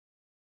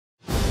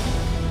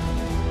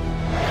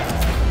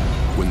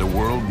When the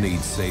world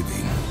needs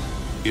saving,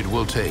 it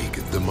will take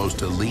the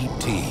most elite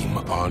team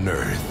on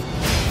Earth.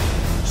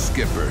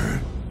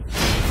 Skipper,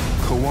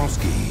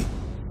 Kowalski,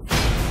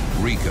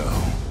 Rico,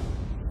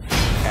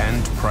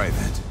 and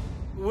Private.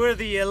 We're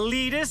the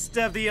elitist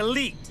of the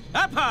elite.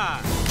 Up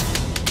high!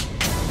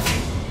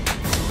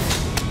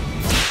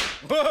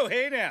 Whoa,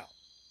 hey now.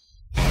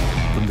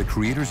 From the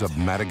creators of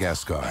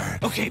Madagascar.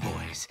 Okay,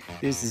 boys,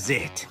 this is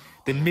it.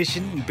 The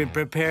mission we've been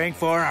preparing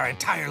for our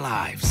entire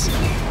lives.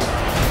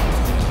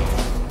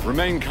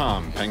 Remain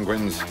calm,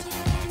 penguins.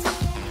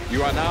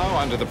 You are now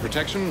under the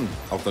protection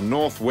of the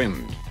North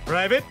Wind.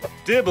 Private,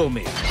 dibble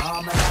me.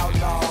 I'm an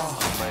outlaw.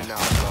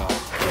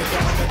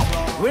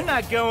 We're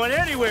not going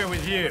anywhere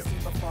with you.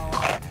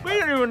 We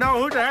don't even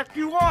know who the heck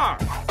you are.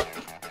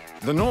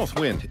 The North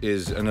Wind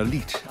is an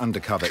elite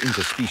undercover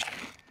interspecies.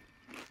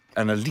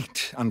 An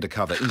elite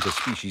undercover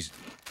interspecies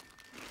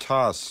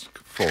task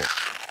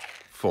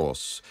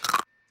force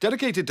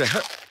dedicated to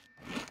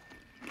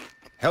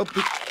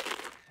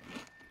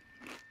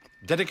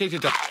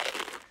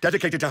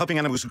dedicated to helping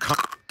animals who can't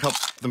help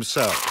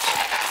themselves.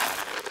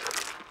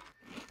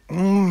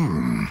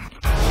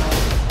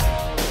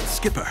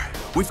 Skipper,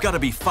 we've got to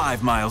be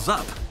 5 miles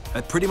up.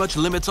 That pretty much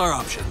limits our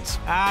options.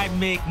 I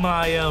make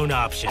my own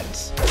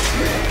options.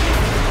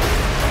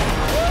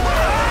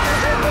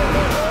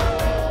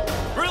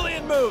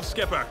 Brilliant move,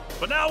 Skipper.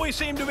 But now we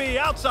seem to be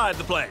outside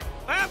the plane.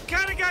 Well,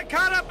 kinda got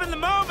caught up in the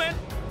moment.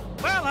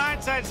 Well,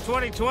 hindsight's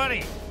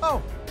 20/20.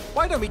 Oh,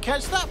 why don't we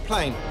catch that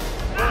plane?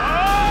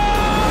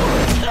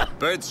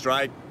 Bird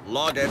strike.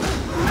 Log it.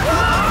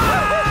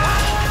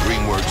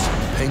 DreamWorks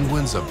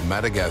Penguins of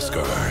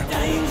Madagascar.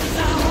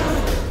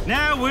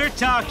 Now we're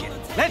talking.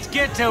 Let's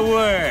get to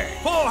work.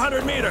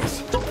 400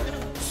 meters.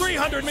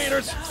 300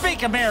 meters.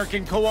 Speak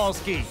American,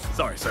 Kowalski.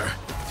 Sorry, sir.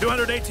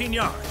 218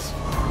 yards.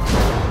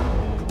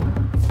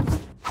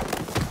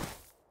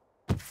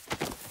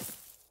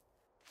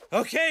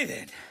 Okay,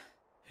 then.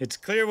 It's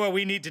clear what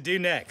we need to do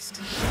next.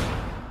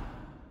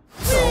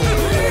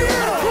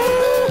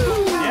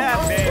 Yeah,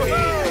 baby.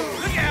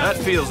 That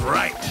feels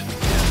right.